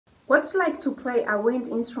What's it like to play a wind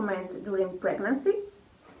instrument during pregnancy?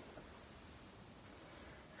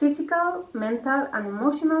 Physical, mental and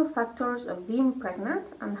emotional factors of being pregnant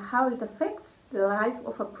and how it affects the life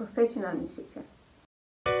of a professional musician.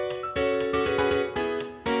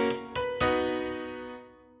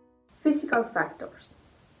 Physical factors.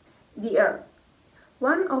 The air.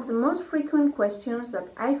 One of the most frequent questions that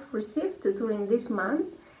I've received during these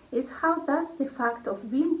months is how does the fact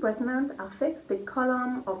of being pregnant affect the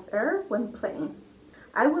column of air when playing?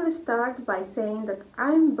 I will start by saying that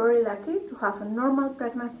I'm very lucky to have a normal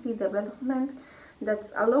pregnancy development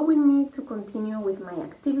that's allowing me to continue with my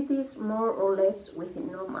activities more or less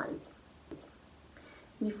within normality.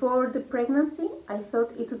 Before the pregnancy, I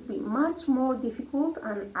thought it would be much more difficult,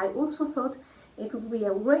 and I also thought it would be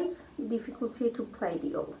a great difficulty to play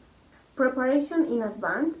the oboe. Preparation in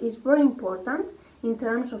advance is very important in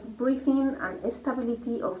terms of breathing and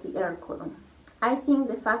stability of the air column. I think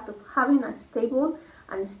the fact of having a stable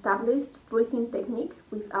and established breathing technique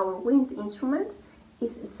with our wind instrument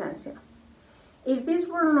is essential. If this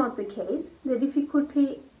were not the case, the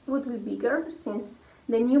difficulty would be bigger, since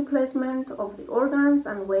the new placement of the organs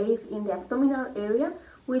and weight in the abdominal area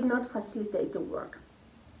will not facilitate the work.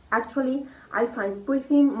 Actually, I find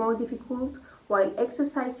breathing more difficult while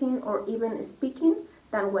exercising or even speaking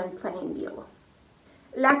than when playing the oboe.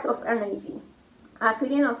 Lack of energy, a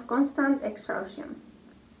feeling of constant exhaustion.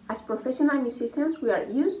 As professional musicians, we are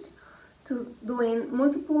used to doing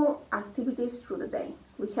multiple activities through the day: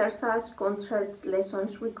 rehearsals, concerts,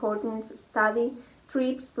 lessons, recordings, study,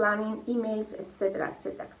 trips, planning, emails, etc.,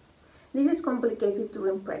 etc. This is complicated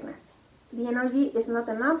during pregnancy. The energy is not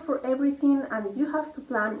enough for everything, and you have to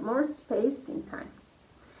plan more spaced in time.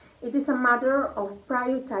 It is a matter of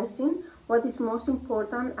prioritizing what is most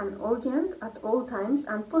important and urgent at all times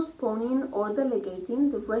and postponing or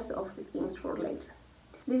delegating the rest of the things for later.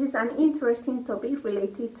 This is an interesting topic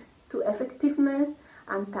related to effectiveness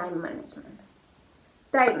and time management.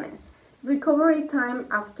 Tiredness. Recovery time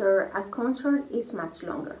after a concert is much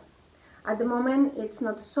longer. At the moment, it's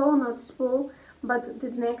not so noticeable, but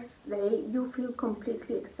the next day you feel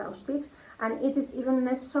completely exhausted, and it is even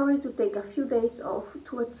necessary to take a few days off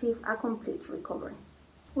to achieve a complete recovery.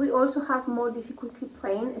 We also have more difficulty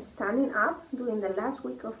playing standing up during the last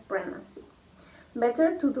week of pregnancy.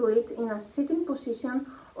 Better to do it in a sitting position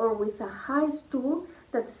or with a high stool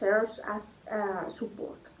that serves as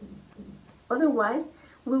support. Otherwise,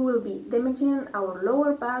 we will be damaging our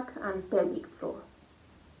lower back and pelvic floor.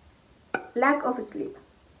 Lack of sleep.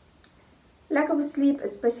 Lack of sleep,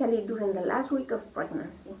 especially during the last week of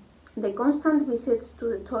pregnancy. The constant visits to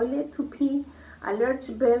the toilet to pee, a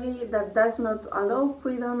large belly that does not allow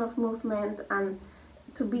freedom of movement and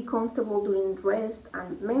to be comfortable during rest,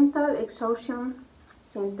 and mental exhaustion,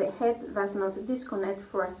 since the head does not disconnect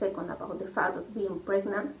for a second about the fact of being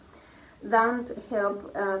pregnant, don't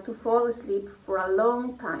help to fall asleep for a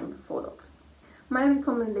long time followed. My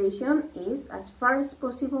recommendation is, as far as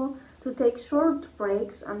possible, to take short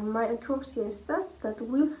breaks and micro siestas that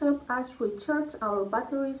will help us recharge our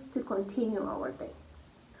batteries to continue our day.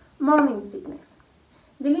 Morning sickness.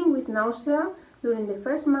 Dealing with nausea during the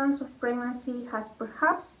first months of pregnancy has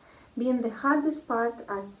perhaps been the hardest part,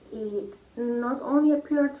 as it not only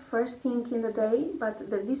appeared first thing in the day, but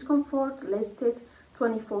the discomfort lasted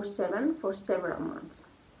 24/7 for several months.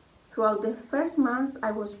 Throughout the first months,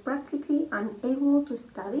 I was practically unable to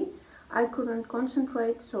study. I couldn't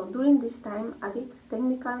concentrate, so during this time I did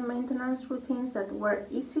technical maintenance routines that were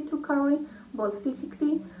easy to carry both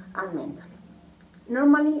physically and mentally.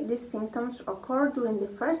 Normally, these symptoms occur during the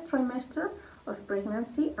first trimester of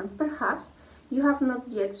pregnancy, and perhaps you have not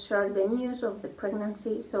yet shared the news of the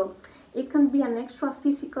pregnancy, so it can be an extra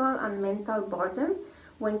physical and mental burden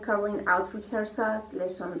when carrying out rehearsals,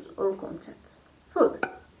 lessons, or concerts. Food.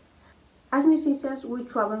 As musicians, we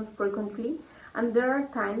travel frequently, and there are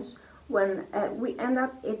times when we end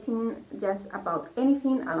up eating just about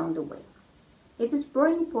anything along the way. It is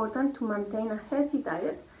very important to maintain a healthy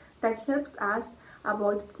diet that helps us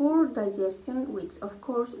avoid poor digestion, which of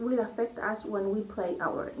course will affect us when we play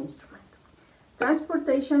our instrument.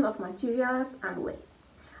 Transportation of materials and weight.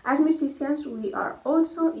 As musicians, we are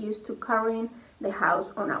also used to carrying the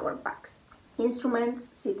house on our backs.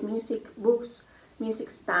 Instruments, sheet music, books,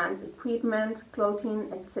 music stands, equipment,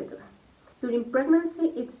 clothing, etc. During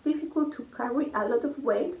pregnancy, it's difficult to carry a lot of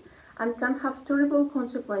weight and can have terrible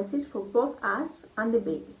consequences for both us and the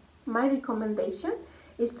baby. My recommendation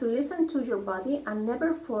is to listen to your body and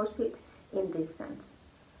never force it in this sense.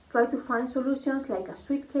 Try to find solutions like a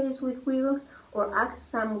suitcase with wheels or ask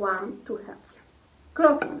someone to help you.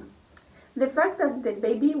 Clothing. The fact that the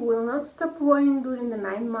baby will not stop growing during the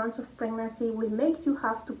 9 months of pregnancy will make you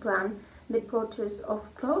have to plan the purchase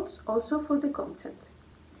of clothes also for the concert.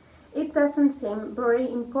 It doesn't seem very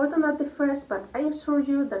important at the first, but I assure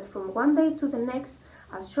you that from one day to the next,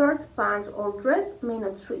 a shirt, pants or dress may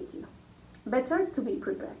not suit you. Better to be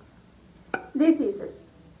prepared. Diseases.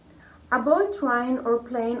 Avoid trying or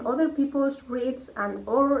playing other people's reeds and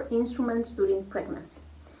or instruments during pregnancy.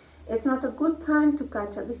 It's not a good time to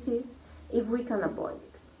catch a disease if we can avoid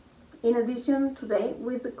it. In addition, today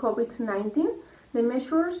with the COVID-19, the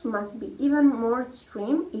measures must be even more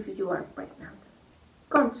extreme if you are pregnant.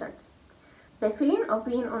 Concerts. The feeling of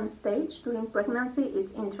being on stage during pregnancy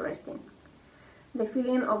is interesting. The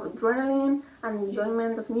feeling of adrenaline and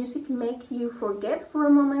enjoyment of music make you forget for a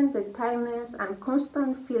moment the tiredness and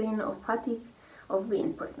constant feeling of fatigue of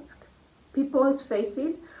being pregnant. People's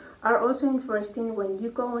faces are also interesting when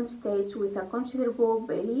you go on stage with a considerable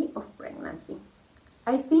belly of pregnancy.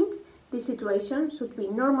 I think this situation should be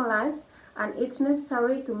normalized and it's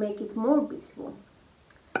necessary to make it more visible.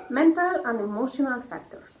 Mental and emotional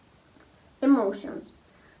factors. Emotions.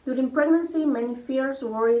 During pregnancy, many fears,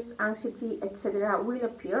 worries, anxiety, etc. will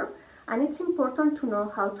appear, and it's important to know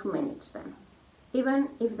how to manage them. Even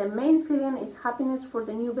if the main feeling is happiness for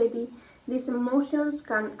the new baby, these emotions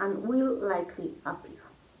can and will likely appear.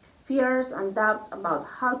 Fears and doubts about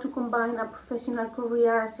how to combine a professional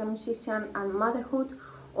career as a musician and motherhood,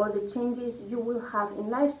 or the changes you will have in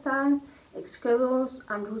lifestyle, schedules,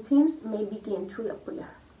 and routines may begin to appear.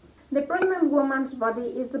 The pregnant woman's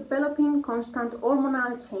body is developing constant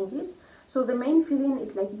hormonal changes, so the main feeling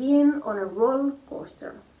is like being on a roller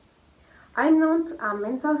coaster. I'm not a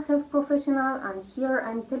mental health professional, and here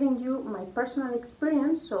I'm telling you my personal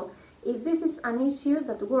experience, so if this is an issue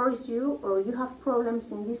that worries you or you have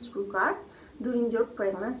problems in this regard during your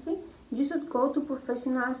pregnancy, you should go to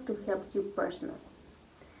professionals to help you personally.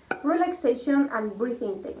 Relaxation and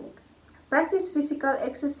breathing techniques. Practice physical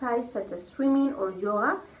exercise such as swimming or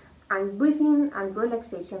yoga and breathing and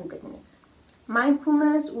relaxation techniques.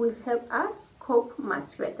 Mindfulness will help us cope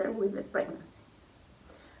much better with the pregnancy.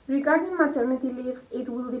 Regarding maternity leave, it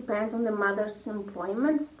will depend on the mother's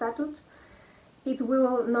employment status. It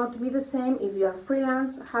will not be the same if you are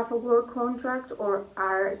freelance, have a work contract, or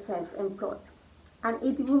are self-employed. And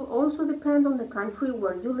it will also depend on the country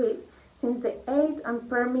where you live, since the aid and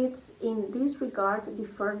permits in this regard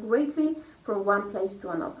differ greatly from one place to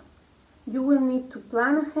another. You will need to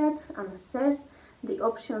plan ahead and assess the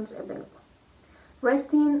options available.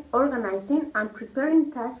 Resting, organizing, and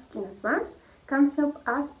preparing tasks in advance can help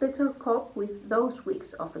us better cope with those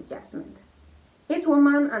weeks of adjustment. Each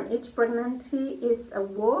woman and each pregnancy is a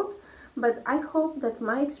world, but I hope that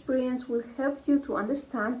my experience will help you to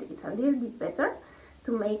understand it a little bit better,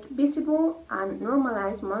 to make visible and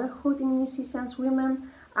normalize motherhood in musicians,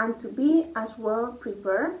 women, and to be as well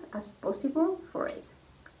prepared as possible for it.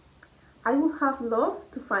 I would have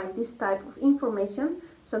loved to find this type of information,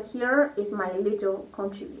 so here is my little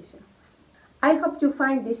contribution. I hope you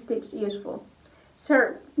find these tips useful.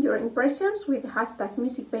 Share your impressions with the hashtag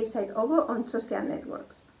MusicBayside Oboe on social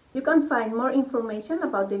networks. You can find more information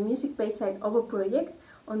about the MusicBayside Oboe project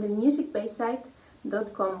on the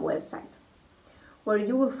MusicBayside.com website, where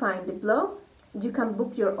you will find the blog. You can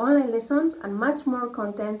book your online lessons and much more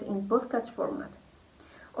content in podcast format.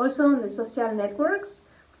 Also on the social networks,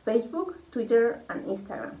 Facebook, Twitter, and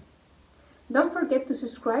Instagram. Don't forget to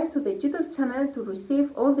subscribe to the YouTube channel to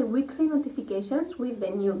receive all the weekly notifications with the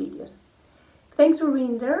new videos. Thanks for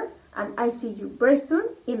being there, and I see you very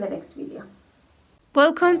soon in the next video.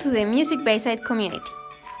 Welcome to the Music Bayside community.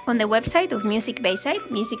 On the website of Music Bayside,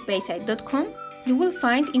 musicbayside.com, you will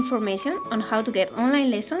find information on how to get online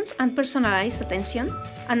lessons and personalized attention,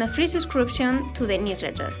 and a free subscription to the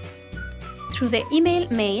newsletter. Through the email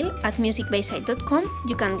mail@musicbayside.com,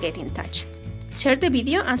 you can get in touch. Share the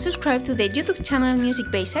video and subscribe to the YouTube channel Music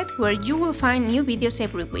Bayside, where you will find new videos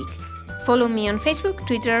every week. Follow me on Facebook,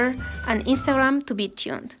 Twitter, and Instagram to be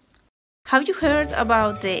tuned. Have you heard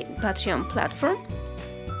about the Patreon platform?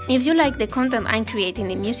 If you like the content I'm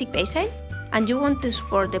creating in Music Bayside and you want to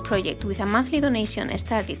support the project with a monthly donation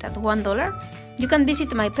started at $1, you can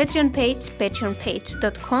visit my Patreon page,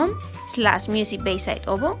 patreonpage.com/MusicBayside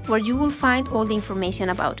Oboe, where you will find all the information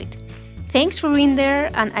about it. Thanks for being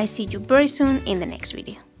there, and I see you very soon in the next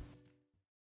video.